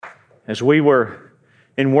As we were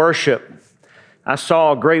in worship, I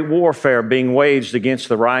saw a great warfare being waged against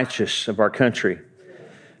the righteous of our country.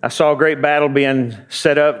 I saw a great battle being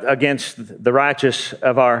set up against the righteous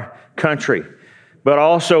of our country. But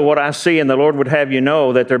also what I see, and the Lord would have you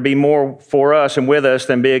know, that there be more for us and with us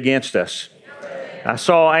than be against us. I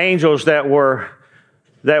saw angels that were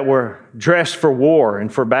dressed for war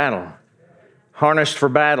and for battle, harnessed for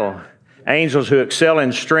battle, angels who excel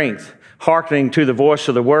in strength, hearkening to the voice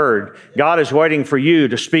of the word. God is waiting for you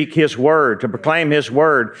to speak his word, to proclaim his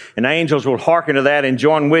word, and angels will hearken to that and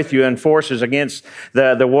join with you in forces against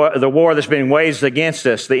the war that's been waged against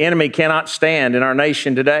us. The enemy cannot stand in our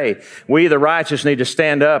nation today. We, the righteous, need to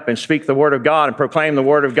stand up and speak the word of God and proclaim the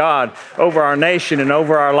word of God over our nation and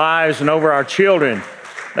over our lives and over our children.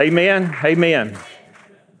 Amen? Amen.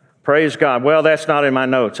 Praise God. Well, that's not in my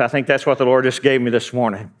notes. I think that's what the Lord just gave me this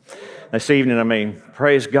morning. This evening,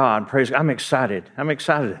 praise God. I'm excited.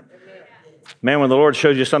 Man, when the Lord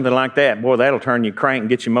shows you something like that, boy, that'll turn your crank and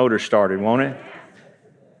get your motor started, won't it?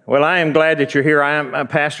 Well, I am glad that you're here. I am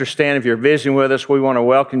Pastor Stan. If you're visiting with us, we want to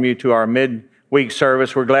welcome you to our midweek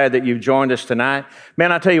service. We're glad that you've joined us tonight.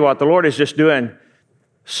 Man, I tell you what, the Lord is just doing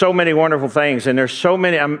so many wonderful things, and there's so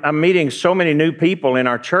many. I'm meeting so many new people in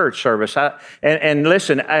our church service. And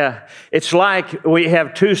listen, it's like we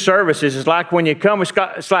have two services. It's like when you come,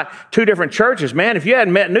 it's like two different churches, man. If you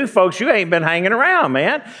hadn't met new folks, you ain't been hanging around,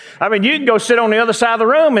 man. I mean, you can go sit on the other side of the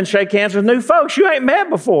room and shake hands with new folks you ain't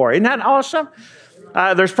met before. Isn't that awesome?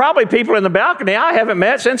 There's probably people in the balcony I haven't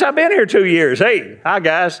met since I've been here 2 years. Hey, hi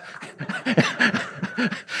guys.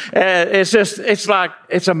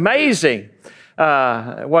 It's amazing.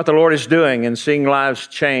 What the Lord is doing and seeing lives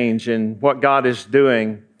change and what God is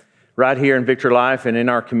doing right here in Victory Life and in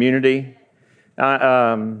our community.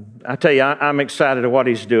 I tell you, I'm excited at what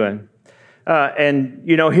he's doing. And,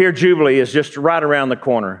 you know, here Jubilee is just right around the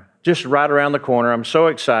corner. I'm so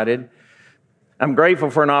excited. I'm grateful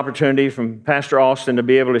for an opportunity from Pastor Austin to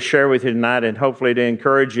be able to share with you tonight and hopefully to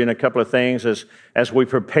encourage you in a couple of things as we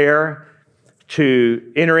prepare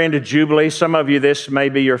to enter into Jubilee. Some of you, this may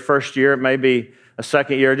be your first year, it may be a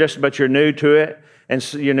second year, but you're new to it, and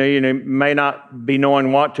so, you may not be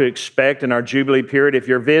knowing what to expect in our Jubilee period. If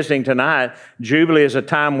you're visiting tonight, Jubilee is a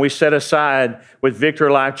time we set aside with Victory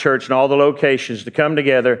Life Church and all the locations to come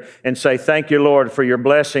together and say, thank you, Lord, for your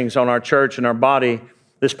blessings on our church and our body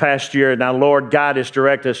this past year. Now, Lord, guide us,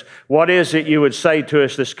 direct us. What is it you would say to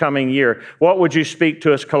us this coming year? What would you speak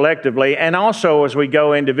to us collectively? And also, as we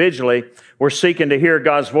go individually, we're seeking to hear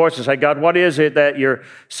God's voice and say, God, what is it that you're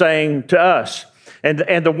saying to us? And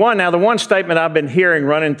the one statement I've been hearing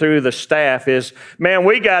running through the staff is, man,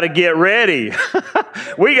 we got to get ready.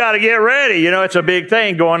 We got to get ready. You know, it's a big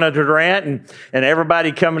thing going to Durant and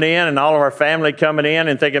everybody coming in and all of our family coming in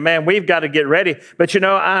and thinking, man, we've got to get ready. But, you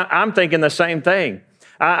know, I'm thinking the same thing.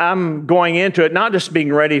 I'm going into it not just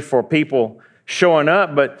being ready for people showing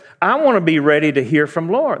up, but I want to be ready to hear from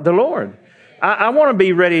the Lord. I want to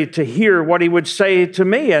be ready to hear what he would say to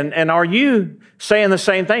me. And are you saying the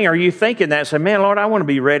same thing? Are you thinking that? Say, man, Lord, I want to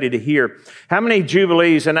be ready to hear. How many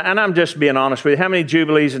Jubilees, and I'm just being honest with you, how many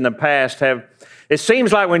Jubilees in the past it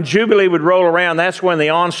seems like when Jubilee would roll around, that's when the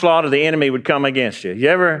onslaught of the enemy would come against you. You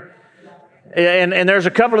ever? And there's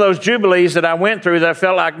a couple of those Jubilees that I went through that I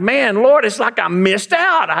felt like, man, Lord, it's like I missed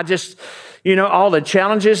out. I just, all the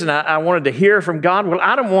challenges, and I wanted to hear from God. Well,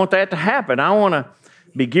 I don't want that to happen. I want to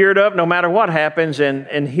be geared up no matter what happens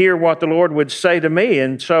and hear what the Lord would say to me.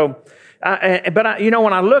 And so, when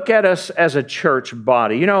I look at us as a church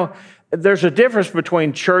body, there's a difference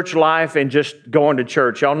between church life and just going to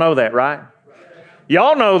church. Y'all know that, right?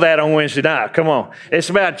 Y'all know that on Wednesday night. Come on. It's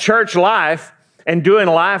about church life and doing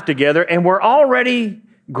life together, and we're already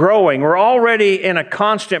growing. We're already in a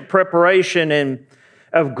constant preparation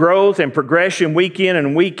of growth and progression week in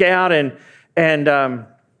and week out, and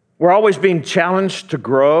we're always being challenged to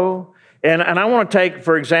grow. And I want to take,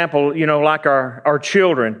 for example, like our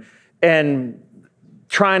children and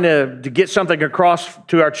trying to get something across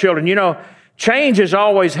to our children. Change is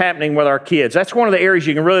always happening with our kids. That's one of the areas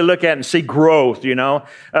you can really look at and see growth,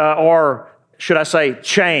 or should I say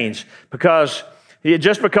change, because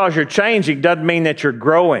just because you're changing doesn't mean that you're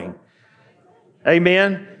growing.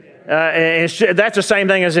 Amen? That's the same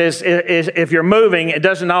thing as if you're moving, it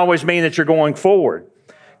doesn't always mean that you're going forward,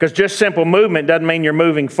 because just simple movement doesn't mean you're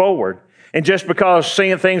moving forward. And just because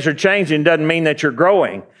seeing things are changing doesn't mean that you're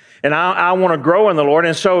growing. And I want to grow in the Lord.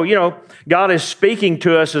 And so, God is speaking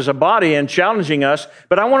to us as a body and challenging us.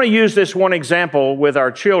 But I want to use this one example with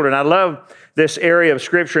our children. I love this area of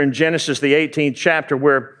Scripture in Genesis, the 18th chapter,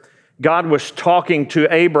 where God was talking to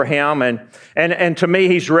Abraham. And to me,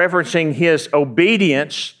 he's referencing his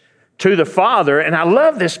obedience to the Father. And I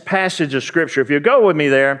love this passage of Scripture. If you go with me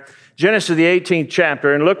there, Genesis, the 18th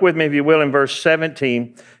chapter, and look with me, if you will, in verse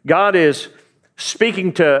 17. God is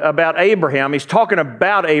speaking about Abraham. He's talking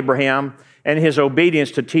about Abraham and his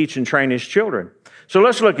obedience to teach and train his children. So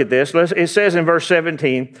let's look at this. It says in verse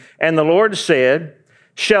 17, and the Lord said,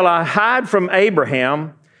 shall I hide from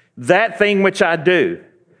Abraham that thing which I do,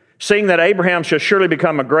 seeing that Abraham shall surely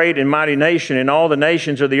become a great and mighty nation, and all the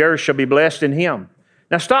nations of the earth shall be blessed in him.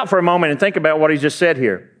 Now stop for a moment and think about what he just said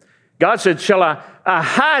here. God said, shall I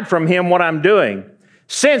hide from him what I'm doing,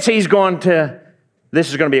 since this is going to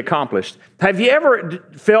be accomplished. Have you ever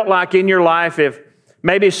felt like in your life, if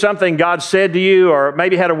maybe something God said to you, or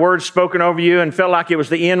maybe had a word spoken over you and felt like it was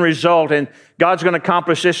the end result and God's going to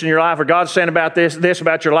accomplish this in your life, or God's saying about this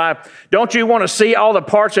about your life, don't you want to see all the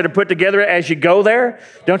parts that are put together as you go there?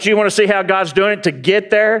 Don't you want to see how God's doing it to get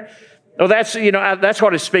there? Well, that's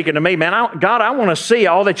what it's speaking to me, man. God, I want to see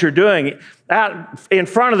all that you're doing out in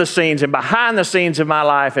front of the scenes and behind the scenes of my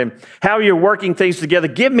life, and how you're working things together.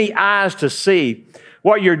 Give me eyes to see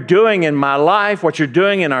what you're doing in my life, what you're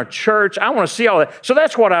doing in our church. I want to see all that. So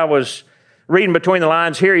that's what I was reading between the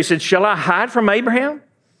lines here. He said, shall I hide from Abraham?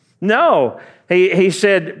 No. He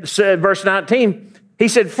said, verse 19, he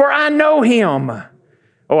said, for I know him.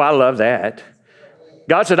 Oh, I love that.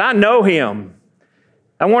 God said, I know him.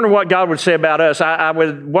 I wonder what God would say about us. I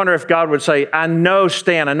would wonder if God would say, I know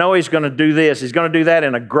Stan. I know he's going to do this. He's going to do that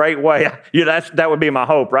in a great way. That would be my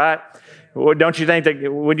hope, right? Well, don't you think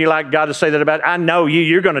that, would you like God to say that about, I know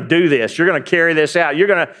you're going to do this. You're going to carry this out. You're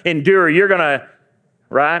going to endure. You're going to,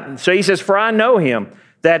 right? And so he says, for I know him,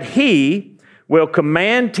 that he will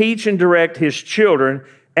command, teach, and direct his children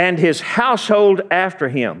and his household after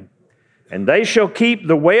him. And they shall keep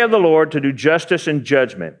the way of the Lord to do justice and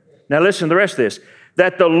judgment. Now listen to the rest of this.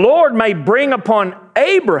 That the Lord may bring upon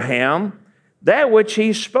Abraham that which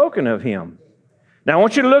he's spoken of him. Now I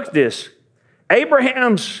want you to look at this.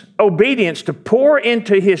 Abraham's obedience to pour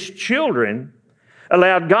into his children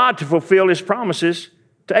allowed God to fulfill his promises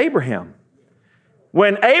to Abraham.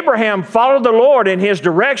 When Abraham followed the Lord in his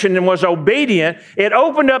direction and was obedient, it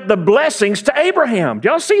opened up the blessings to Abraham. Do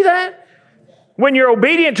y'all see that? When you're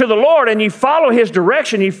obedient to the Lord and you follow his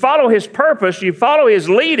direction, you follow his purpose, you follow his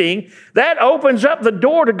leading, that opens up the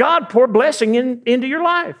door to God pour blessing into your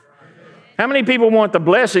life. How many people want the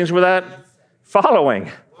blessings without following?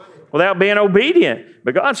 Without being obedient.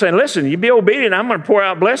 But God's saying, listen, you be obedient, I'm going to pour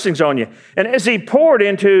out blessings on you. And as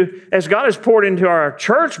God has poured into our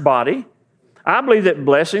church body, I believe that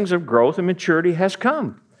blessings of growth and maturity has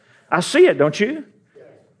come. I see it, don't you?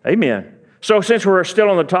 Amen. So since we're still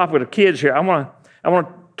on the topic of kids here, I want to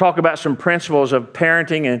talk about some principles of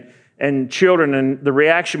parenting and children and the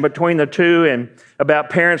reaction between the two, and about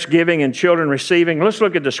parents giving and children receiving. Let's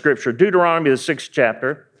look at the scripture. Deuteronomy, the 6th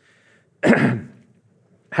chapter.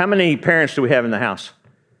 How many parents do we have in the house?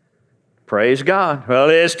 Praise God. Well,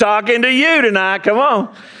 it's talking to you tonight. Come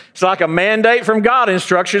on. It's like a mandate from God,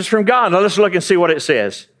 instructions from God. Now let's look and see what it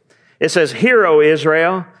says. It says, hear, O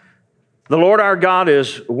Israel, the Lord our God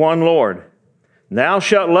is one Lord. Thou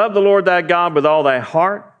shalt love the Lord thy God with all thy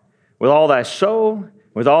heart, with all thy soul,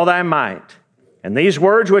 with all thy might. And these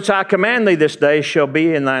words which I command thee this day shall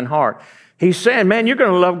be in thine heart. He's saying, man, you're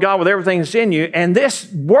going to love God with everything that's in you, and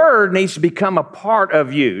this word needs to become a part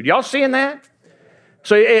of you. Y'all seeing that?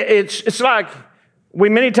 So it's like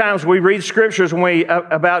many times we read scriptures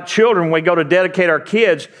about children, we go to dedicate our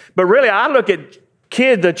kids, but really I look at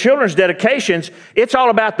the children's dedications, it's all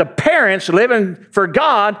about the parents living for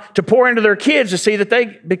God to pour into their kids to see that they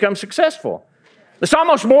become successful. It's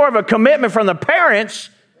almost more of a commitment from the parents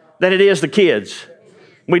than it is the kids.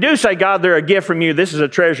 We do say, God, they're a gift from you. This is a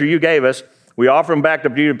treasure you gave us. We offer them back to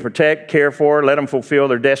you to protect, care for, let them fulfill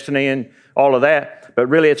their destiny and all of that. But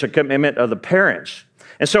really, it's a commitment of the parents.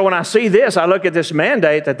 And so when I see this, I look at this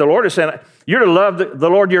mandate that the Lord is saying, you're to love the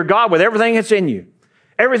Lord your God with everything that's in you.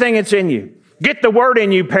 Everything that's in you. Get the word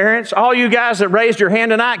in you, parents. All you guys that raised your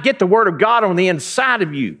hand tonight, get the word of God on the inside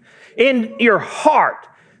of you. In your heart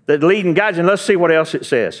that lead and guides. And let's see what else it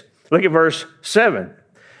says. Look at verse 7.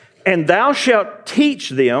 And thou shalt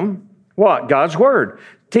teach them, what? God's word.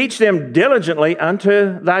 Teach them diligently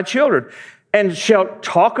unto thy children, and shalt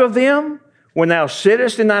talk of them when thou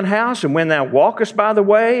sittest in thine house, and when thou walkest by the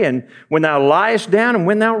way, and when thou liest down, and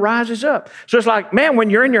when thou risest up. So it's like, man,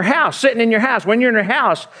 when you're in your house, sitting in your house, when you're in your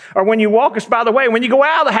house, or when you walkest by the way, when you go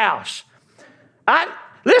out of the house.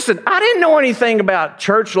 Listen, I didn't know anything about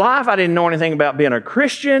church life. I didn't know anything about being a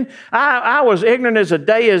Christian. I was ignorant as a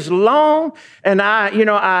day is long. And I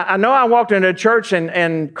know I walked into a church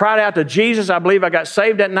and cried out to Jesus. I believe I got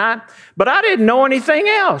saved that night. But I didn't know anything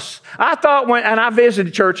else. I thought and I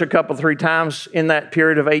visited church a couple, 3 times in that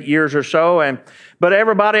period of 8 years or so. But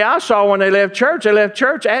everybody I saw when they left church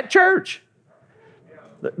at church.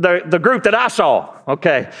 The group that I saw,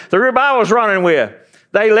 okay, the group I was running with.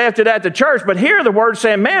 They left it at the church, but here the word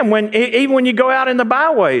saying, man, even when you go out in the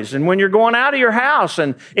byways and when you're going out of your house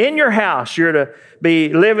and in your house, you're to be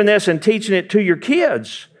living this and teaching it to your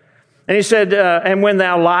kids. And he said, and when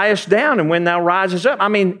thou liest down and when thou risest up. I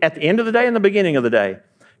mean, at the end of the day and the beginning of the day,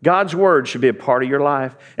 God's word should be a part of your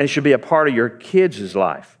life and it should be a part of your kids'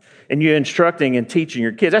 life. And you instructing and teaching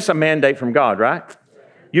your kids. That's a mandate from God, right?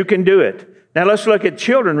 You can do it. Now let's look at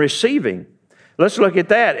children receiving. Let's look at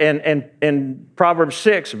that in Proverbs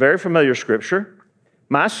 6, a very familiar scripture.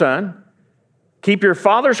 My son, keep your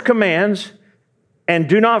father's commands and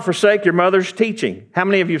do not forsake your mother's teaching. How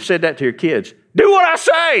many of you have said that to your kids? Do what I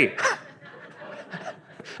say.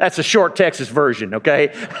 That's a short Texas version,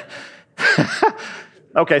 okay?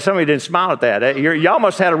 Okay, some of you didn't smile at that. Y'all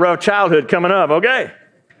must have had a rough childhood coming up, okay?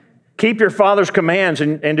 Keep your father's commands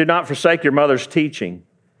and do not forsake your mother's teaching.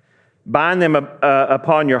 Bind them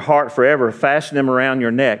upon your heart forever. Fasten them around your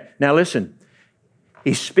neck. Now listen,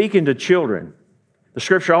 he's speaking to children. The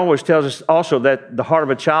scripture always tells us also that the heart of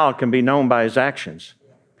a child can be known by his actions.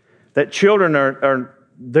 That children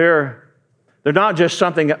they're not just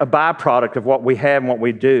something, a byproduct of what we have and what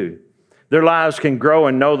we do. Their lives can grow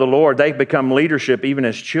and know the Lord. They become leadership even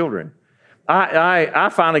as children. I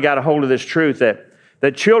finally got a hold of this truth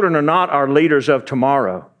that children are not our leaders of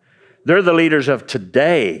tomorrow. They're the leaders of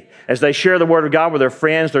today as they share the word of God with their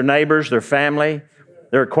friends, their neighbors, their family,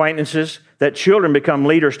 their acquaintances, that children become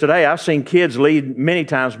leaders today. I've seen kids lead many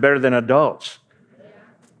times better than adults.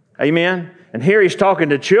 Amen? And here he's talking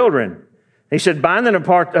to children. He said, bind them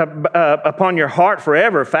upon your heart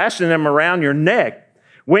forever, fasten them around your neck.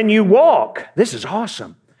 When you walk, this is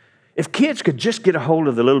awesome. If kids could just get a hold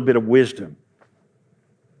of the little bit of wisdom.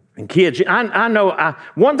 And kids, I know,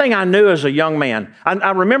 one thing I knew as a young man,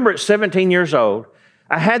 I remember at 17 years old,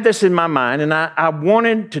 I had this in my mind and I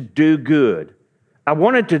wanted to do good. I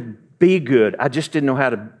wanted to be good. I just didn't know how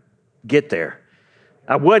to get there.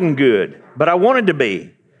 I wasn't good, but I wanted to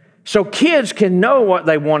be. So kids can know what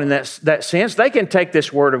they want in that sense. They can take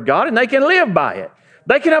this word of God and they can live by it.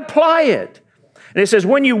 They can apply it. And it says,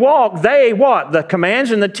 when you walk, what? The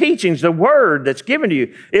commands and the teachings, the word that's given to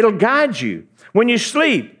you, it'll guide you. When you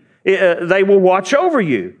sleep, they will watch over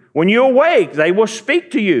you. When you awake, they will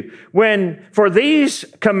speak to you. For these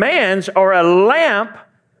commands are a lamp,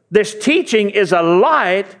 this teaching is a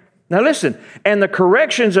light. Now listen, and the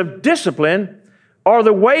corrections of discipline are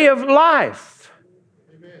the way of life.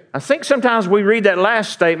 Amen. I think sometimes we read that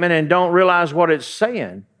last statement and don't realize what it's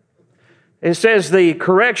saying. It says the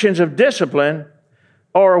corrections of discipline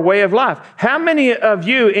or a way of life. How many of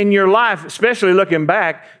you in your life, especially looking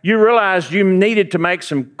back, you realized you needed to make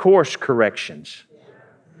some course corrections?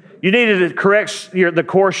 You needed to correct the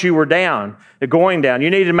course you were going down.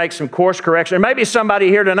 You needed to make some course corrections. Or maybe somebody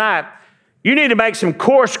here tonight, you need to make some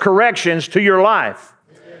course corrections to your life.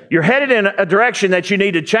 You're headed in a direction that you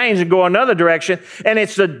need to change and go another direction. And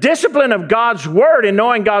it's the discipline of God's Word and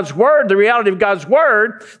knowing God's Word, the reality of God's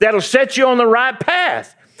Word, that'll set you on the right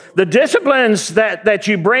path. The disciplines that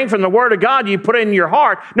you bring from the Word of God, you put in your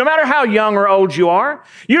heart, no matter how young or old you are.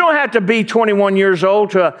 You don't have to be 21 years old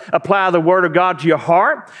to apply the Word of God to your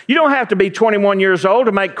heart. You don't have to be 21 years old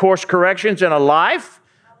to make course corrections in a life,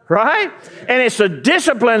 right? And it's the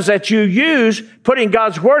disciplines that you use, putting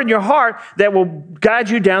God's Word in your heart, that will guide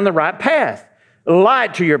you down the right path. A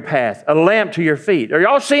light to your path, a lamp to your feet. Are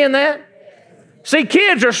y'all seeing that? See,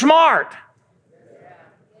 kids are smart.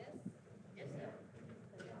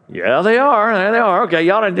 Yeah, they are. There they are. Okay,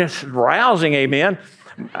 y'all are just rousing, amen.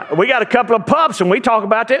 We got a couple of pups, and we talk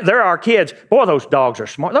about that. They're our kids. Boy, those dogs are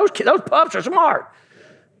smart. Those pups are smart.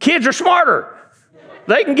 Kids are smarter.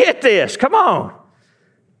 They can get this. Come on.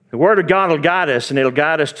 The Word of God will guide us, and it'll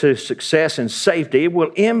guide us to success and safety. It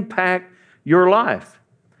will impact your life.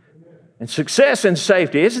 And success and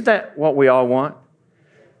safety, isn't that what we all want?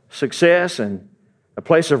 Success and a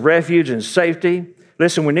place of refuge and safety.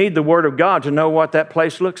 Listen, we need the Word of God to know what that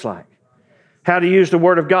place looks like. How to use the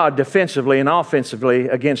Word of God defensively and offensively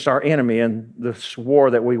against our enemy in this war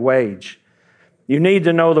that we wage. You need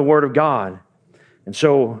to know the Word of God. And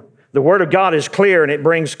so the Word of God is clear, and it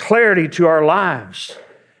brings clarity to our lives.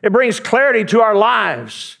 It brings clarity to our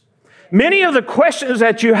lives. Many of the questions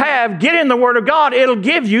that you have, get in the Word of God. It'll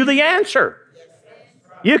give you the answer.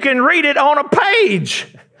 You can read it on a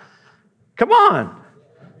page. Come on.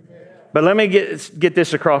 But let me get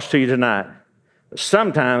this across to you tonight.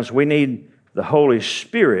 Sometimes we need the Holy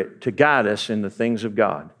Spirit to guide us in the things of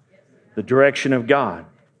God, the direction of God.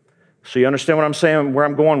 So you understand what I'm saying, where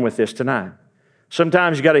I'm going with this tonight?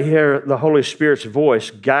 Sometimes you got to hear the Holy Spirit's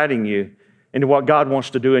voice guiding you into what God wants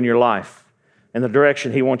to do in your life and the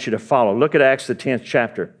direction He wants you to follow. Look at Acts the 10th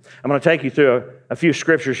chapter. I'm going to take you through a few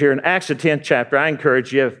scriptures here. In Acts the 10th chapter, I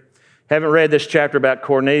encourage you, if you haven't read this chapter about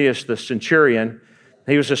Cornelius the centurion,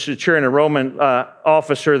 he was a centurion, a Roman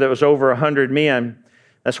officer that was over 100 men.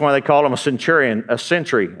 That's why they call him a centurion, a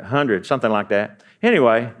century, 100, something like that.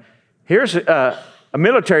 Anyway, here's a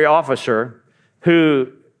military officer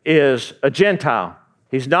who is a Gentile.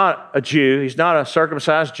 He's not a Jew. He's not a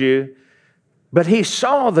circumcised Jew. But he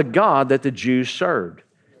saw the God that the Jews served.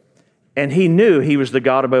 And he knew He was the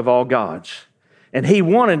God above all gods. And he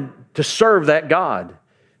wanted to serve that God.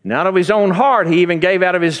 And out of his own heart, he even gave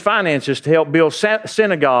out of his finances to help build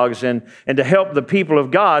synagogues and to help the people of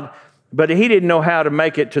God. But he didn't know how to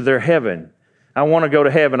make it to their heaven. I want to go to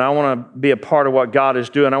heaven. I want to be a part of what God is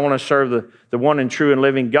doing. I want to serve the one and true and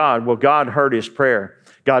living God. Well, God heard his prayer.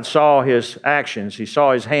 God saw his actions. He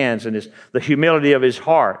saw his hands and the humility of his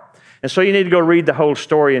heart. And so you need to go read the whole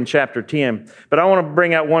story in chapter 10. But I want to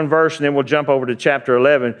bring out one verse and then we'll jump over to chapter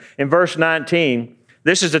 11. In verse 19,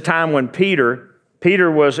 this is the time when Peter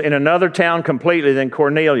was in another town completely than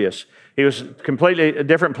Cornelius. He was completely a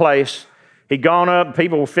different place. He'd gone up,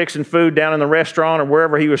 people were fixing food down in the restaurant or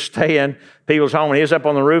wherever he was staying, people's home, and he was up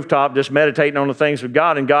on the rooftop just meditating on the things of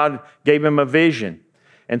God, and God gave him a vision.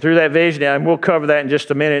 And through that vision, and we'll cover that in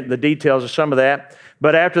just a minute, the details of some of that,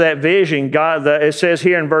 but after that vision, it says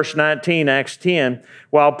here in verse 19, Acts 10,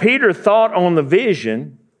 while Peter thought on the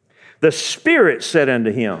vision, the Spirit said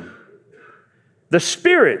unto him,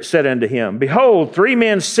 behold, 3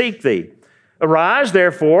 men seek thee. Arise,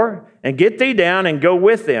 therefore, and get thee down and go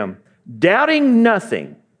with them, doubting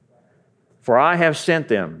nothing, for I have sent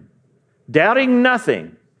them. Doubting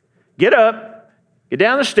nothing. Get up, get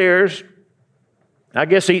down the stairs, I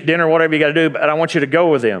guess eat dinner, whatever you got to do, but I want you to go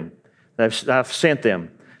with them. I've sent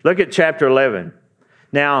them. Look at chapter 11.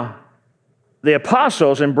 Now, the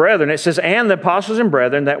apostles and brethren, it says, and the apostles and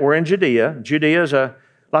brethren that were in Judea. Judea is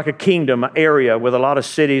like a kingdom, an area with a lot of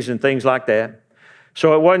cities and things like that.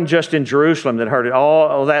 So it wasn't just in Jerusalem that heard it,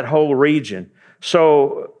 all that whole region.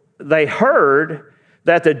 So they heard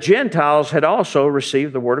that the Gentiles had also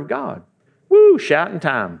received the word of God. Woo, shouting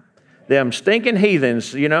time. Them stinking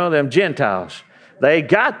heathens, them Gentiles. They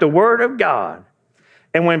got the word of God.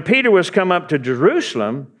 And when Peter was come up to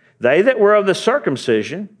Jerusalem, they that were of the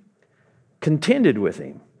circumcision contended with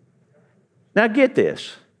him. Now get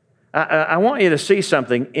this. I want you to see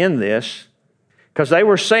something in this, because they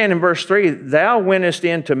were saying in verse 3, thou wentest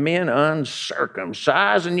into men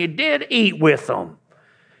uncircumcised, and you did eat with them.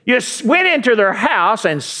 You went into their house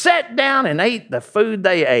and sat down and ate the food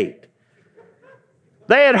they ate.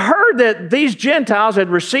 They had heard that these Gentiles had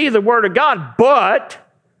received the word of God, but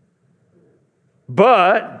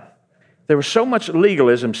there was so much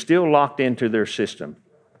legalism still locked into their system.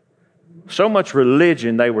 So much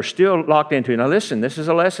religion they were still locked into. Now listen, this is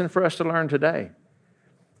a lesson for us to learn today.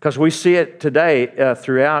 Because we see it today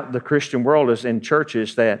throughout the Christian world as in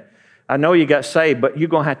churches that I know you got saved, but you're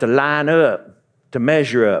going to have to line up to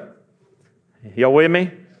measure up. Y'all with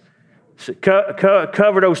me? So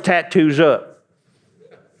cover those tattoos up.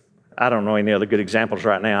 I don't know any other good examples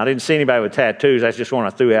right now. I didn't see anybody with tattoos. That's just one I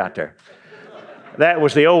threw out there. That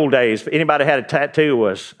was the old days. If anybody had a tattoo,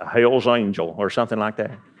 was a Hell's Angel or something like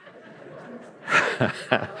that.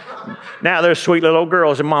 Now there's sweet little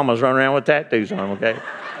girls and mamas running around with tattoos on them, okay?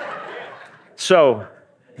 So,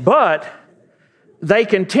 but they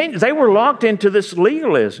continued. They were locked into this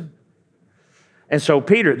legalism. And so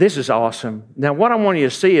Peter, this is awesome. Now what I want you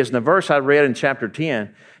to see is in the verse I read in chapter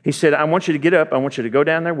 10, he said, I want you to get up. I want you to go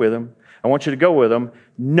down there with them. I want you to go with them.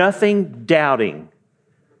 Nothing doubting.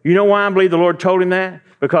 You know why I believe the Lord told him that?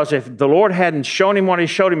 Because if the Lord hadn't shown him what he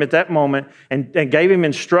showed him at that moment and gave him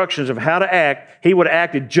instructions of how to act, he would have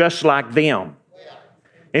acted just like them.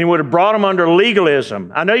 And he would have brought them under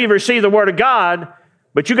legalism. I know you've received the word of God,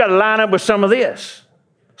 but you got to line up with some of this,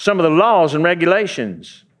 some of the laws and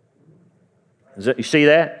regulations. You see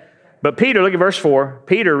that? But Peter, look at verse 4.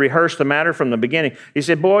 Peter rehearsed the matter from the beginning. He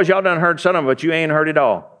said, boys, y'all done heard some of it, but you ain't heard it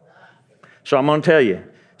all. So I'm going to tell you.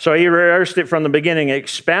 So he rehearsed it from the beginning,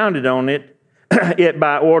 expounded on it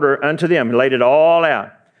by order unto them. He laid it all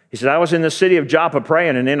out. He said, I was in the city of Joppa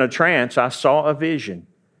praying, and in a trance I saw a vision.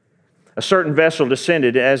 A certain vessel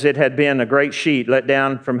descended as it had been a great sheet let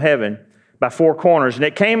down from heaven, by four corners. And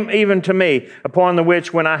it came even to me, upon the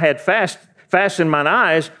which when I had fastened mine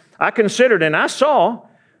eyes, I considered, and I saw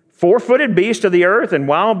four-footed beasts of the earth, and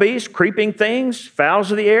wild beasts, creeping things,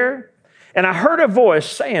 fowls of the air. And I heard a voice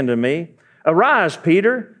saying to me, Arise,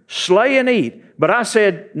 Peter, slay and eat. But I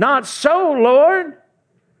said, Not so, Lord.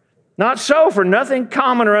 Not so, for nothing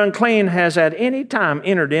common or unclean has at any time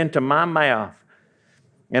entered into my mouth.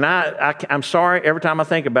 And I'm sorry, every time I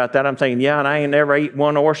think about that, I'm thinking, yeah, and I ain't never eaten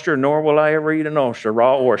one oyster, nor will I ever eat an oyster,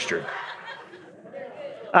 raw oyster.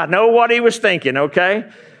 I know what he was thinking, okay?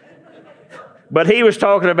 But he was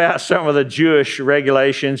talking about some of the Jewish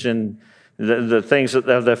regulations and the things of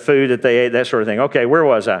the food that they ate, that sort of thing. Okay, where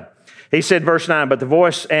was I? He said, verse 9, But the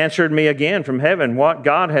voice answered me again from heaven, What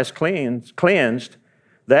God has cleansed,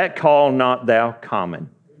 that call not thou common.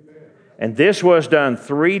 And this was done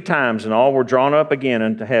 3 times, and all were drawn up again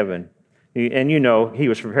unto heaven. And you know, he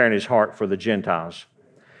was preparing his heart for the Gentiles.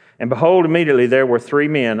 And behold, immediately there were 3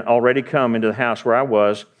 men already come into the house where I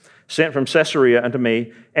was, sent from Caesarea unto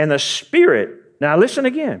me. And the Spirit, now listen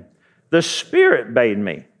again, the Spirit bade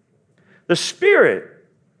me. The Spirit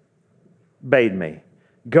bade me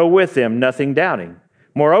go with them, nothing doubting.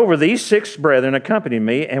 Moreover, these 6 brethren accompanied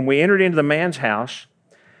me, and we entered into the man's house,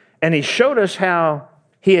 and he showed us how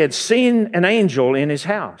he had seen an angel in his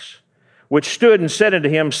house, which stood and said unto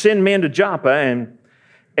him, Send men to Joppa,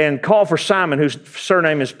 and call for Simon, whose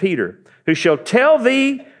surname is Peter, who shall tell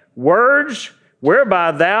thee words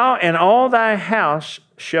whereby thou and all thy house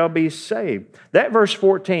shall be saved. That verse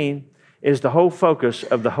 14 is the whole focus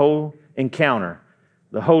of the whole encounter,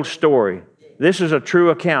 the whole story. This is a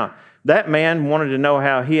true account. That man wanted to know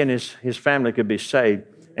how he and his family could be saved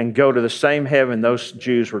and go to the same heaven those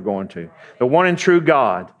Jews were going to, the one and true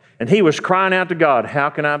God. And he was crying out to God, how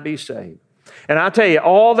can I be saved? And I tell you,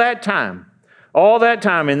 all that time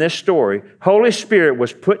in this story, Holy Spirit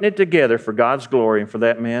was putting it together for God's glory and for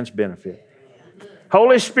that man's benefit.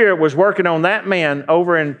 Holy Spirit was working on that man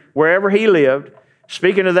over in wherever he lived,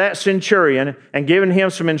 speaking to that centurion and giving him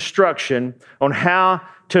some instruction on how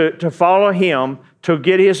to follow him, to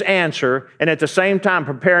get his answer, and at the same time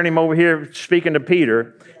preparing him over here, speaking to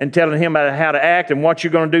Peter and telling him about how to act and what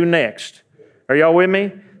you're going to do next. Are y'all with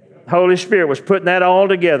me? Holy Spirit was putting that all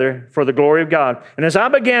together for the glory of God. And as I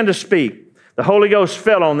began to speak, the Holy Ghost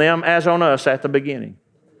fell on them as on us at the beginning.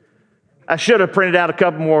 I should have printed out a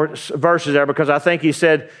couple more verses there because I think he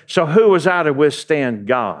said, so who was I to withstand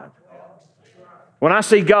God? When I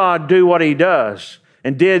see God do what he does,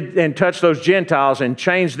 and touch those Gentiles and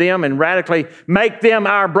change them and radically make them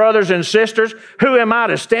our brothers and sisters, who am I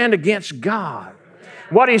to stand against God?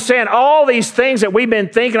 What he's saying, all these things that we've been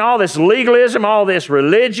thinking, all this legalism, all this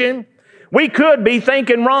religion, we could be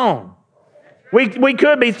thinking wrong. We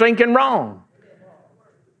could be thinking wrong.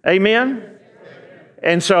 Amen?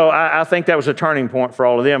 And so I think that was a turning point for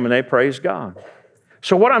all of them, and they praised God.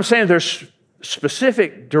 So what I'm saying, there's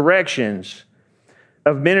specific directions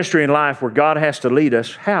of ministry and life where God has to lead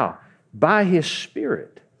us. How? By his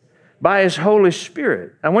Spirit. By his Holy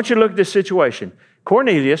Spirit. I want you to look at this situation.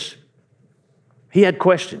 Cornelius, he had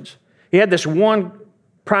questions. He had this one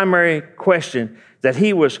primary question that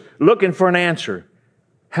he was looking for an answer.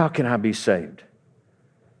 How can I be saved?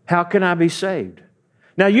 How can I be saved?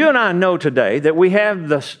 Now, you and I know today that we have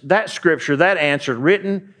that scripture, that answer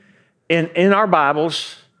written in our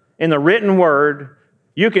Bibles, in the written word.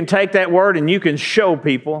 You can take that word and you can show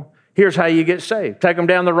people, here's how you get saved. Take them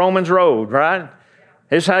down the Romans road, right?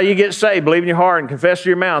 Here's how you get saved. Believe in your heart and confess with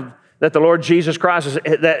your mouth that the Lord Jesus Christ is,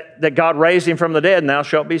 that God raised him from the dead, and thou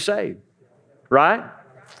shalt be saved. Right?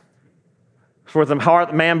 For with the heart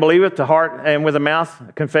the man believeth, the heart and with the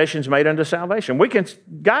mouth confession is made unto salvation. We can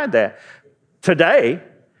guide that today.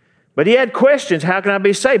 But he had questions, how can I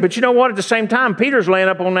be saved? But you know what? At the same time, Peter's laying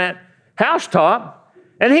up on that housetop,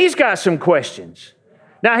 and he's got some questions.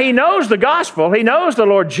 Now, he knows the gospel. He knows the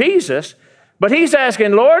Lord Jesus. But he's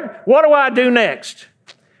asking, Lord, what do I do next?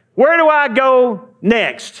 Where do I go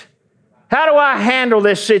next? How do I handle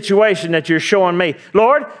this situation that you're showing me?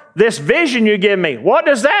 Lord, this vision you give me, what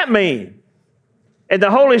does that mean? And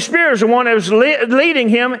the Holy Spirit is the one that was leading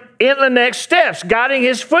him in the next steps, guiding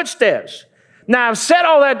his footsteps. Now, I've said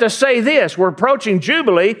all that to say this. We're approaching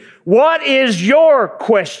Jubilee. What is your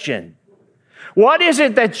question? What is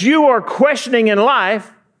it that you are questioning in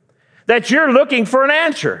life that you're looking for an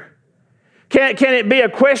answer? Can it be a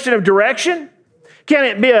question of direction? Can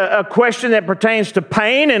it be a question that pertains to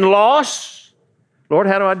pain and loss? Lord,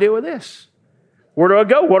 how do I deal with this? Where do I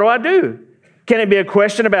go? What do I do? Can it be a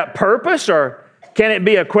question about purpose, or can it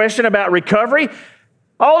be a question about recovery?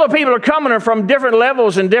 All the people are coming from different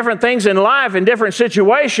levels and different things in life and different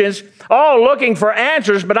situations, all looking for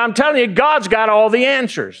answers, but I'm telling you, God's got all the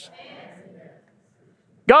answers.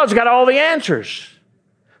 God's got all the answers.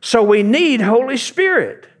 So we need Holy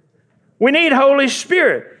Spirit. We need Holy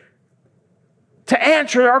Spirit to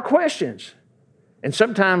answer our questions. And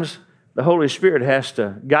sometimes the Holy Spirit has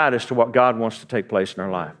to guide us to what God wants to take place in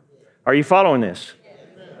our life. Are you following this?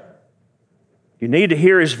 You need to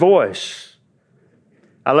hear His voice.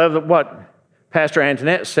 I love what Pastor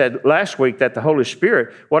Antoinette said last week, that the Holy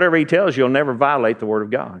Spirit, whatever He tells you, you'll never violate the Word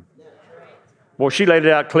of God. Well, she laid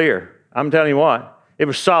it out clear. I'm telling you what, it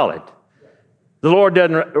was solid. The Lord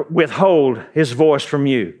doesn't withhold His voice from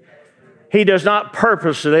you. He does not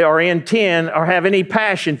purposely or intend or have any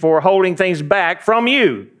passion for holding things back from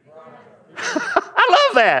you. I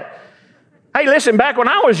love that. Hey, listen, back when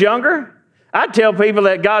I was younger, I'd tell people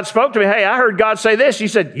that God spoke to me, hey, I heard God say this. You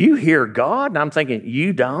said, you hear God? And I'm thinking,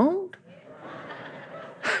 you don't?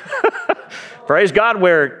 Praise God,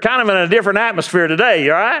 we're kind of in a different atmosphere today,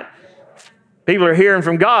 all right? People are hearing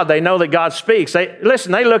from God. They know that God speaks. They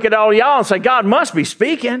look at all y'all and say, God must be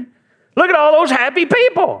speaking. Look at all those happy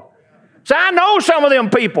people. So I know some of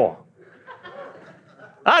them people.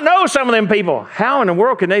 I know some of them people. How in the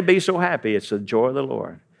world can they be so happy? It's the joy of the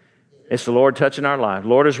Lord. It's the Lord touching our life. The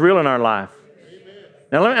Lord is real in our life.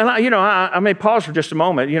 Now, I may pause for just a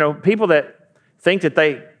moment. You know, people that think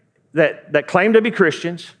that that claim to be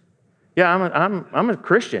Christians. Yeah, I'm a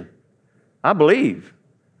Christian. I believe.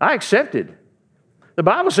 I accepted. The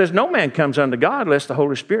Bible says no man comes unto God unless the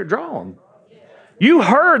Holy Spirit draw him. You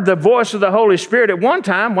heard the voice of the Holy Spirit at one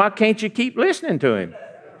time. Why can't you keep listening to Him?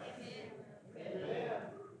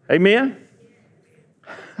 Amen?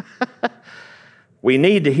 We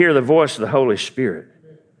need to hear the voice of the Holy Spirit.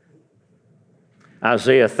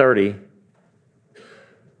 Isaiah 30,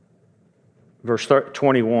 verse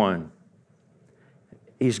 21.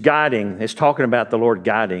 He's guiding. It's talking about the Lord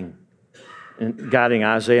guiding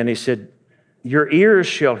Isaiah. And He said, your ears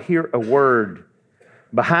shall hear a word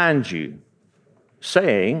behind you,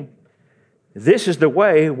 saying, this is the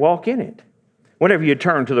way, walk in it. Whenever you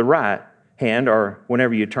turn to the right hand or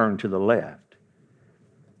whenever you turn to the left,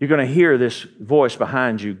 you're going to hear this voice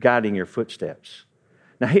behind you guiding your footsteps.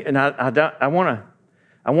 Now,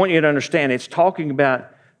 I want you to understand, it's talking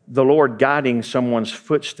about the Lord guiding someone's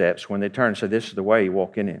footsteps when they turn and say, this is the way, you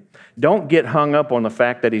walk in it. Don't get hung up on the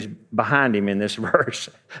fact that He's behind him in this verse.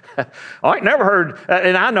 I ain't never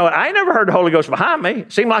heard the Holy Ghost behind me.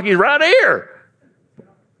 It seemed like He's right here.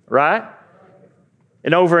 Right?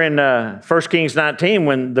 And over in 1 Kings 19,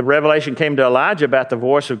 when the revelation came to Elijah about the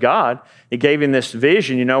voice of God, He gave him this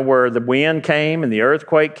vision, where the wind came and the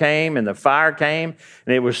earthquake came and the fire came,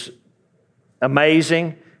 and it was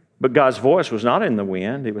amazing. But God's voice was not in the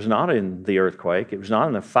wind. It was not in the earthquake. It was not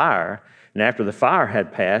in the fire. And after the fire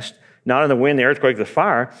had passed, not in the wind, the earthquake, the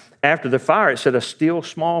fire, after the fire, it said a still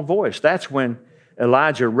small voice. That's when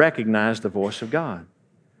Elijah recognized the voice of God.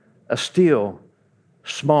 A still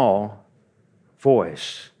small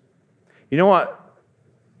voice. You know what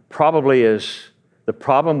probably is the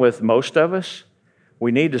problem with most of us?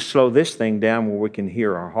 We need to slow this thing down where we can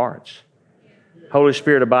hear our hearts. Holy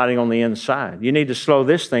Spirit abiding on the inside. You need to slow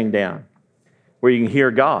this thing down where you can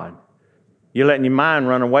hear God. You're letting your mind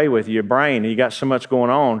run away with your brain, and you got so much going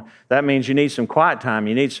on. That means you need some quiet time.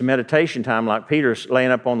 You need some meditation time, like Peter's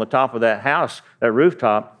laying up on the top of that house, that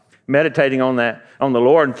rooftop, meditating on the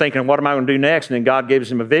Lord and thinking, what am I going to do next? And then God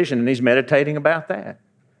gives him a vision, and he's meditating about that.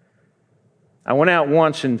 I went out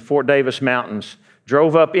once in Fort Davis Mountains,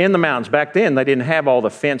 drove up in the mountains. Back then, they didn't have all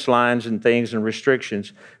the fence lines and things and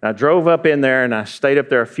restrictions. And I drove up in there, and I stayed up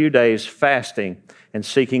there a few days fasting and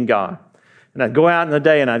seeking God. And I'd go out in the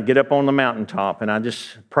day, and I'd get up on the mountaintop, and I'd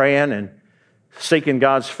just praying and seeking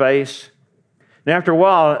God's face. And after a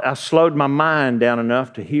while, I slowed my mind down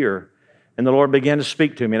enough to hear, and the Lord began to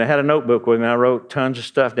speak to me. And I had a notebook with me, and I wrote tons of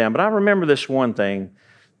stuff down. But I remember this one thing,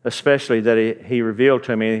 especially that he revealed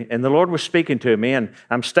to me, and the Lord was speaking to me, and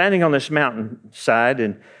I'm standing on this mountainside,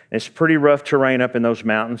 and it's pretty rough terrain up in those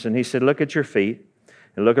mountains, and He said, look at your feet,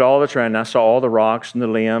 and look at all the terrain. And I saw all the rocks and the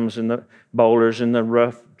limbs and the boulders and the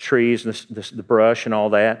rough trees and the brush and all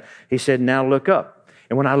that. He said, now look up.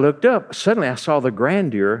 And when I looked up, suddenly I saw the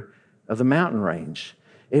grandeur of the mountain range.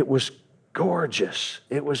 It was gorgeous.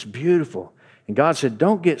 It was beautiful. And God said,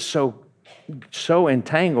 don't get so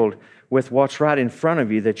entangled with what's right in front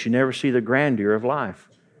of you that you never see the grandeur of life.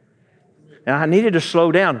 And I needed to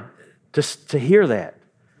slow down to hear that.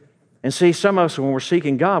 And see, some of us, when we're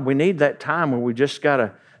seeking God, we need that time where we just got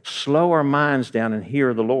to slow our minds down and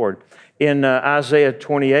hear the Lord. In Isaiah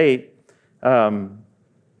 28,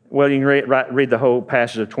 Well, you can read the whole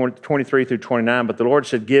passage of 23 through 29, but the Lord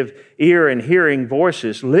said, give ear and hearing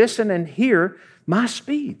voices. Listen and hear my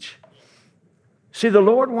speech. See, the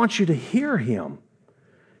Lord wants you to hear Him.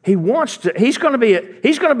 He's going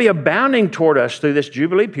to be abounding toward us through this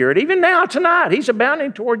Jubilee period. Even now, tonight, He's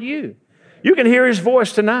abounding toward you. You can hear His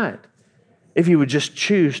voice tonight if you would just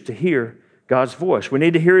choose to hear God's voice. We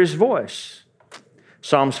need to hear His voice.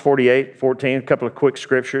 Psalms 48:14, a couple of quick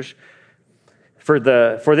scriptures. For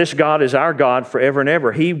this God is our God forever and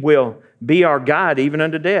ever. He will be our guide even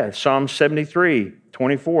unto death. Psalm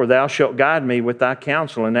 73:24, thou shalt guide me with thy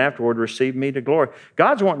counsel, and afterward receive me to glory.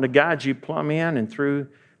 God's wanting to guide you plumb in and through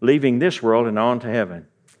leaving this world and on to heaven.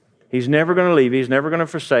 He's never going to leave you. He's never going to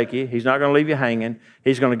forsake you. He's not going to leave you hanging.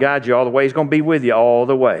 He's going to guide you all the way. He's going to be with you all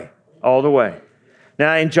the way. All the way.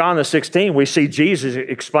 Now, in John the 16th, we see Jesus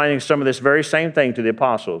explaining some of this very same thing to the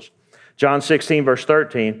apostles. John 16, verse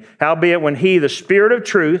 13, howbeit when He, the Spirit of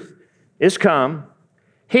truth, is come,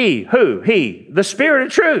 He, who? He, the Spirit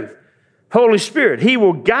of truth, Holy Spirit, He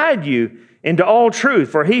will guide you into all truth,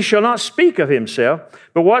 for He shall not speak of Himself,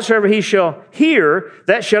 but whatsoever He shall hear,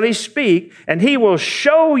 that shall He speak, and He will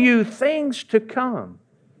show you things to come.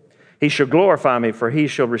 He shall glorify me, for He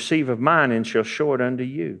shall receive of mine and shall show it unto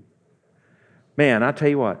you. Man, I tell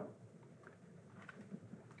you what,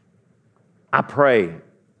 I pray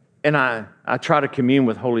and I try to commune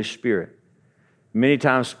with Holy Spirit. Many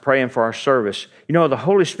times praying for our service. You know, the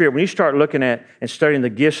Holy Spirit, when you start looking at and studying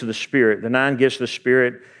the gifts of the Spirit, the 9 gifts of the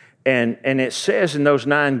Spirit, and it says in those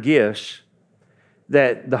 9 gifts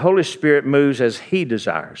that the Holy Spirit moves as He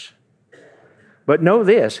desires. But know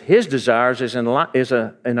this, His desires is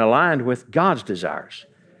aligned with God's desires,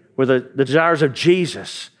 with the desires of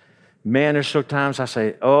Jesus. Man, there's so times I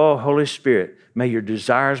say, oh, Holy Spirit, may your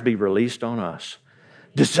desires be released on us.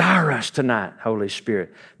 Desire us tonight, Holy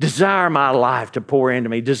Spirit. Desire my life to pour into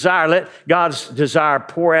me. Let God's desire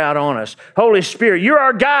pour out on us. Holy Spirit, you're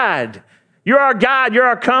our guide. You're our guide. You're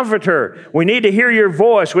our comforter. We need to hear your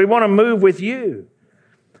voice. We want to move with you.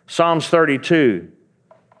 Psalms 32.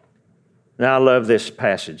 Now, I love this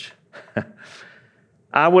passage.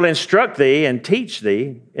 I will instruct thee and teach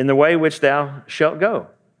thee in the way which thou shalt go.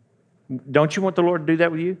 Don't you want the Lord to do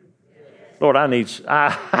that with you? Lord, I need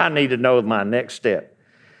to know my next step.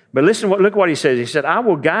 But listen, look what He says. He said, I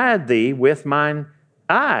will guide thee with mine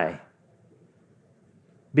eye.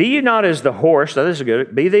 Be ye not as the horse, now this is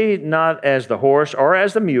good, be thee not as the horse or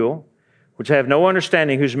as the mule, which have no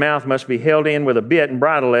understanding, whose mouth must be held in with a bit and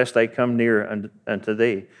bridle, lest they come near unto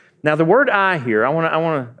thee. Now the word eye here,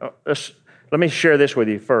 let me share this with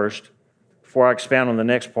you first, before I expound on the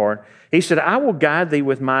next part. He said, I will guide thee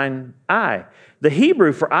with mine eye. The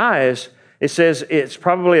Hebrew for eye it says it's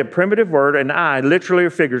probably a primitive word, an eye, literally or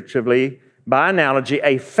figuratively, by analogy,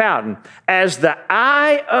 a fountain. As the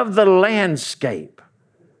eye of the landscape.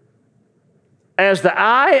 As the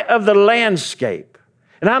eye of the landscape.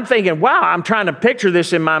 And I'm thinking, wow, I'm trying to picture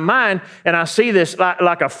this in my mind, and I see this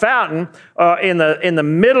like a fountain in the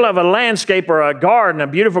middle of a landscape or a garden, a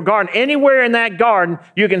beautiful garden. Anywhere in that garden,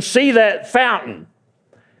 you can see that fountain.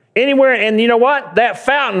 Anywhere, and you know what?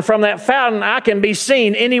 From that fountain, I can be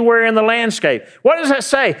seen anywhere in the landscape. What does that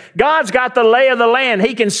say? God's got the lay of the land.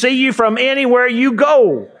 He can see you from anywhere you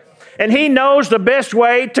go. And He knows the best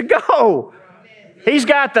way to go. He's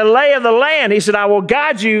got the lay of the land. He said, I will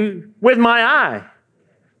guide you with my eye.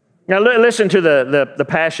 Now listen to the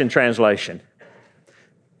Passion Translation.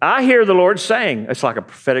 I hear the Lord saying, it's like a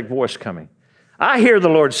prophetic voice coming. I hear the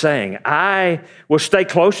Lord saying, I will stay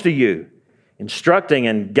close to you, instructing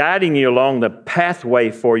and guiding you along the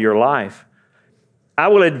pathway for your life. I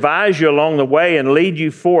will advise you along the way and lead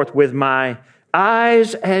you forth with my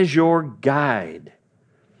eyes as your guide.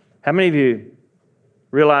 How many of you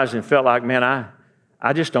realized and felt like, man,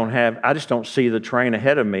 I just don't see the train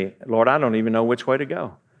ahead of me. Lord, I don't even know which way to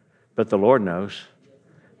go. But the Lord knows.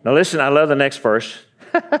 Now listen, I love the next verse.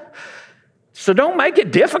 So don't make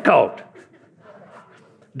it difficult.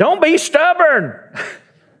 Don't be stubborn.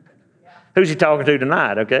 Who's He talking to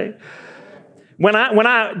tonight, okay?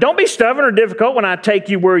 Don't be stubborn or difficult when I take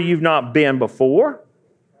you where you've not been before.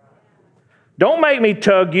 Don't make me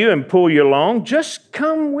tug you and pull you along. Just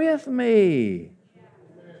come with me.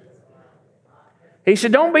 He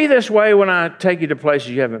said, don't be this way when I take you to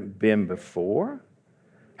places you haven't been before.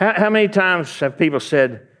 How many times have people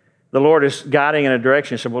said, the Lord is guiding in a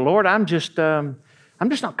direction, and said, well, Lord, I'm just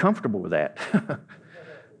not comfortable with that.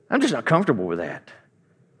 I'm just not comfortable with that.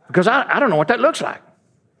 Because I don't know what that looks like.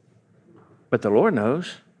 But the Lord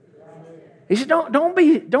knows. He said, don't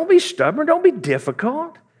be stubborn. Don't be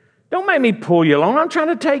difficult. Don't make me pull you along. I'm trying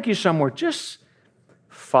to take you somewhere. Just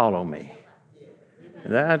follow me.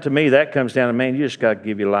 To me, that comes down to, man, you just got to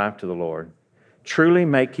give your life to the Lord. Truly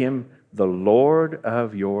make Him the Lord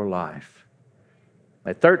of your life.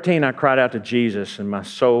 At 13, I cried out to Jesus, and my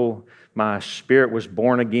soul, my spirit was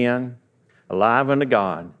born again, alive unto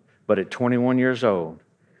God. But at 21 years old,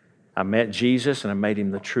 I met Jesus, and I made Him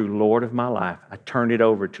the true Lord of my life. I turned it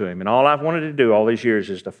over to Him. And all I've wanted to do all these years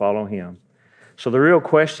is to follow Him. So the real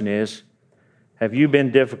question is, have you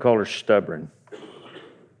been difficult or stubborn?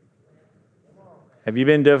 Have you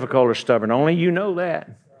been difficult or stubborn? Only you know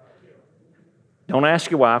that. Don't ask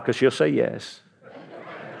your wife, because she'll say yes.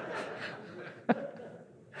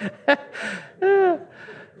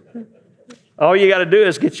 All you got to do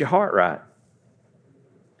is get your heart right.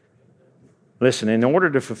 Listen, in order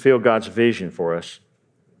to fulfill God's vision for us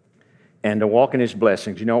and to walk in His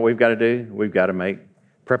blessings, you know what we've got to do? We've got to make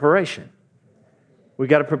preparation. We've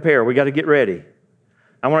got to prepare. We've got to get ready.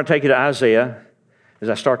 I want to take you to Isaiah as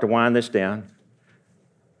I start to wind this down.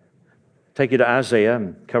 Take you to Isaiah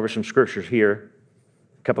and cover some scriptures here,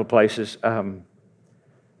 a couple of places.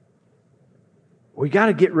 We got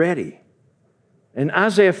to get ready. In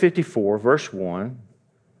Isaiah 54, verse 1,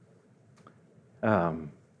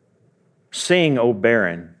 sing, O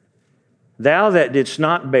barren, thou that didst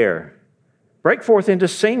not bear, break forth into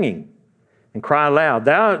singing and cry aloud,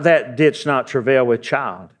 thou that didst not travail with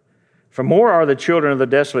child. For more are the children of the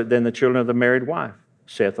desolate than the children of the married wife,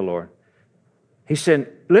 saith the Lord. He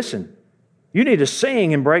said, listen, you need to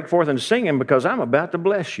sing and break forth into singing because I'm about to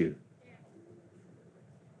bless you.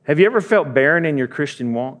 Have you ever felt barren in your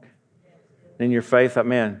Christian walk? In your faith?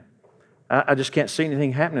 Man, I just can't see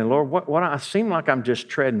anything happening. Lord, what I seem like I'm just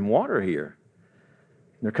treading water here.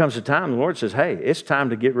 And there comes a time the Lord says, hey, it's time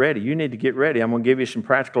to get ready. You need to get ready. I'm going to give you some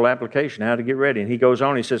practical application how to get ready. And He goes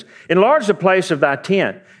on, He says, enlarge the place of thy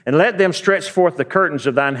tent, and let them stretch forth the curtains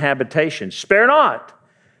of thine habitation. Spare not,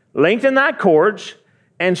 lengthen thy cords,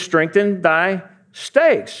 and strengthen thy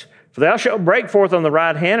stakes. For thou shalt break forth on the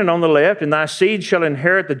right hand and on the left, and thy seed shall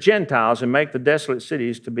inherit the Gentiles and make the desolate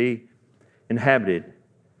cities to be inhabited.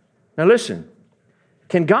 Now listen,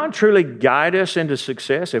 can God truly guide us into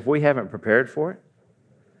success if we haven't prepared for it?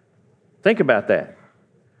 Think about that.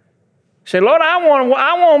 Say, Lord, I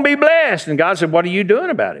want to be blessed. And God said, what are you doing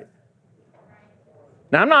about it?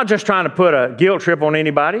 Now, I'm not just trying to put a guilt trip on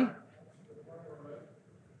anybody,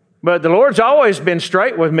 but the Lord's always been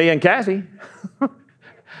straight with me and Kathy.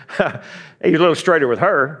 He's a little straighter with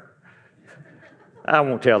her. I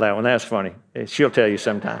won't tell that one. That's funny. She'll tell you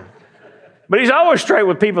sometime. But He's always straight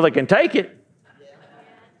with people that can take it.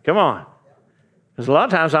 Come on. Because a lot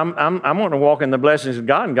of times I'm wanting to walk in the blessings of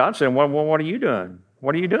God, and God's saying, well, what are you doing?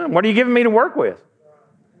 What are you doing? What are you giving me to work with?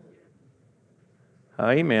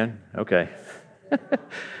 Amen. Okay.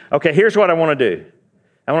 Okay, here's what I want to do.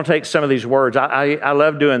 I want to take some of these words. I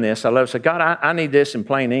love doing this. I love saying, God, I need this in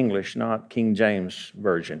plain English, not King James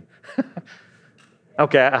Version.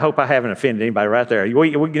 Okay, I hope I haven't offended anybody right there.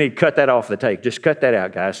 We need to cut that off the tape. Just cut that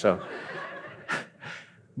out, guys.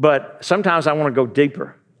 But sometimes I want to go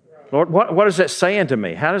deeper. Lord, what is that saying to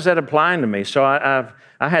me? How does that apply to me? So I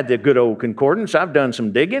had the good old concordance. I've done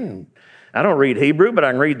some digging. I don't read Hebrew, but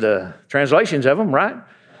I can read the translations of them, right?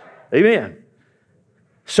 Amen.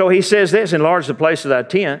 So He says this, enlarge the place of thy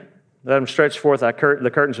tent, let them stretch forth the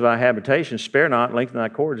curtains of thy habitation, spare not, lengthen thy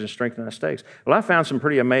cords, and strengthen thy stakes. Well, I found some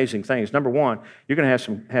pretty amazing things. Number one, you're going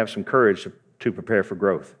to have some courage to prepare for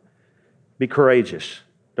growth. Be courageous.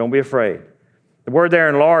 Don't be afraid. The word there,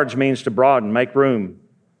 enlarge, means to broaden, make room,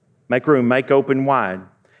 make open wide.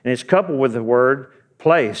 And it's coupled with the word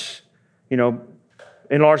place. You know,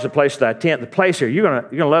 enlarge the place of thy tent. The place here, you're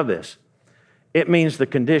gonna love this. It means the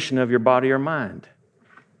condition of your body or mind.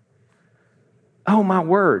 Oh, my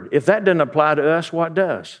word. If that doesn't apply to us, what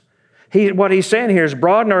does? What He's saying here is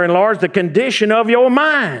broaden or enlarge the condition of your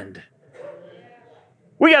mind.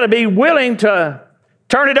 We got to be willing to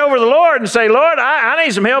turn it over to the Lord and say, Lord, I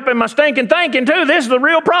need some help in my stinking thinking too. This is the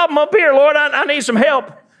real problem up here, Lord. I need some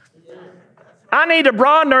help. I need to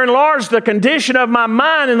broaden or enlarge the condition of my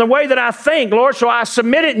mind in the way that I think, Lord, so I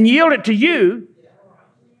submit it and yield it to you.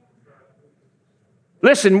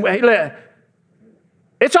 Listen,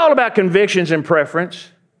 it's all about convictions and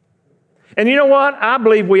preference. And you know what? I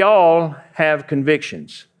believe we all have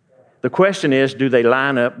convictions. The question is, do they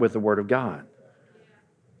line up with the Word of God?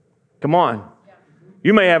 Come on.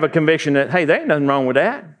 You may have a conviction that, hey, there ain't nothing wrong with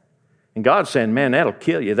that. And God's saying, man, that'll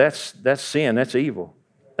kill you. That's sin. That's evil.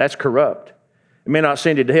 That's corrupt. It may not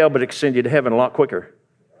send you to hell, but it can send you to heaven a lot quicker.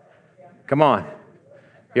 Come on.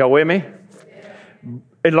 Y'all with me?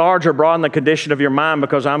 Enlarge or broaden the condition of your mind,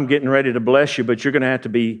 because I'm getting ready to bless you, but you're going to have to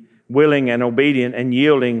be willing and obedient and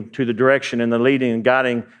yielding to the direction and the leading and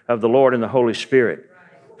guiding of the Lord and the Holy Spirit.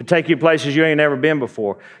 to take you places you ain't never been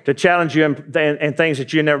before, to challenge you in things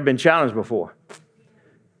that you've never been challenged before.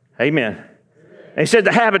 Amen. And he said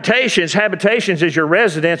the habitations is your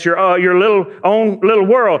residence, your own little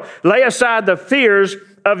world. Lay aside the fears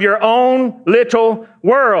of your own little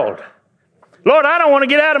world. Lord, I don't want to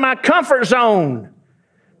get out of my comfort zone.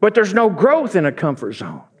 But there's no growth in a comfort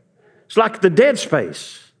zone. It's like the dead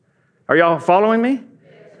space. Are y'all following me?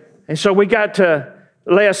 And so we got to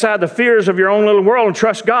lay aside the fears of your own little world and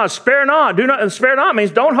trust God. Spare not. Spare not means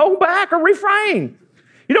don't hold back or refrain.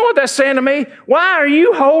 You know what that's saying to me? Why are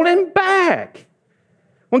you holding back?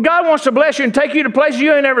 When God wants to bless you and take you to places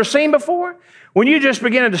you ain't ever seen before, when you just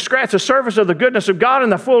begin to scratch the surface of the goodness of God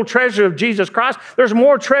and the full treasure of Jesus Christ, there's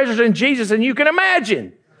more treasures in Jesus than you can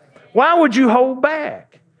imagine. Why would you hold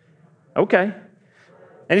back? Okay.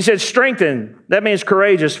 And he said, strengthen. That means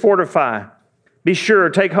courageous, fortify. Be sure,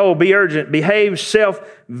 take hold, be urgent, behave self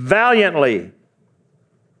valiantly.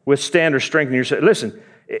 Withstand or strengthen yourself. Listen,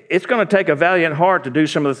 it's going to take a valiant heart to do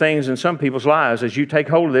some of the things in some people's lives. As you take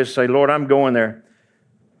hold of this, say, Lord, I'm going there.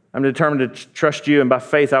 I'm determined to trust you, and by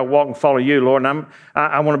faith I'll walk and follow you, Lord. And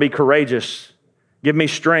I want to be courageous. Give me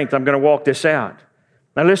strength. I'm going to walk this out.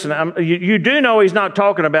 Now listen, you do know he's not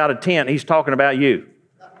talking about a tent. He's talking about you.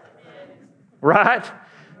 Right?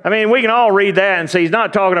 I mean, we can all read that and see he's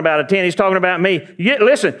not talking about a tent. He's talking about me.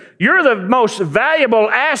 Listen, you're the most valuable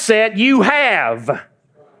asset you have.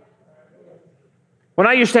 When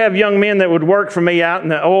I used to have young men that would work for me out in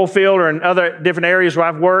the oil field or in other different areas where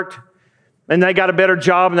I've worked, and they got a better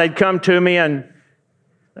job, and they'd come to me and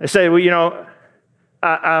they say, well, you know,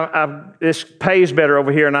 this pays better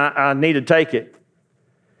over here, and I need to take it.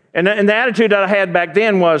 And the attitude that I had back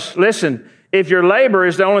then was, listen, if your labor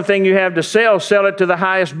is the only thing you have to sell it to the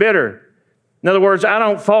highest bidder. In other words, I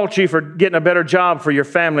don't fault you for getting a better job for your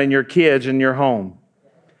family and your kids and your home,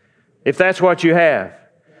 if that's what you have.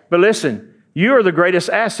 But listen, you are the greatest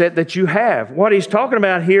asset that you have. What he's talking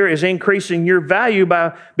about here is increasing your value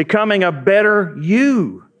by becoming a better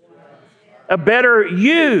you. A better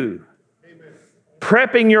you.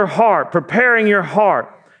 Prepping your heart, preparing your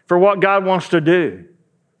heart for what God wants to do.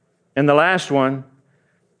 And the last one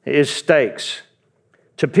is stakes.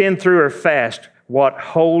 To pin through or fast what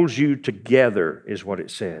holds you together is what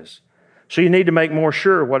it says. So you need to make more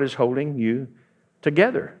sure what is holding you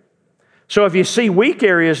together. So if you see weak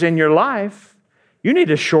areas in your life, you need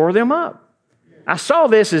to shore them up. I saw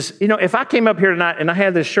this as, you know, if I came up here tonight and I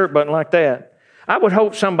had this shirt button like that, I would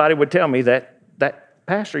hope somebody would tell me that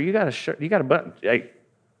Pastor, you got a shirt, you got a button. Hey, you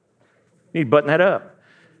need to button that up.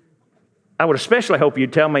 I would especially hope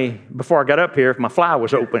you'd tell me before I got up here if my fly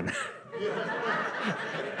was open.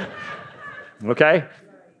 Okay?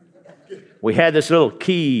 We had this little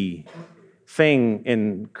key thing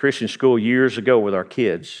in Christian school years ago with our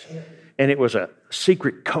kids, and it was a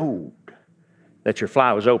secret code that your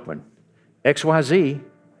fly was open. XYZ.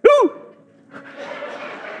 Woo!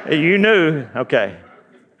 You knew. Okay.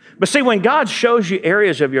 But see, when God shows you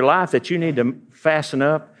areas of your life that you need to fasten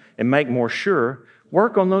up and make more sure,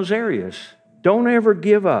 work on those areas. Don't ever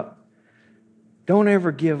give up. Don't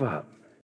ever give up.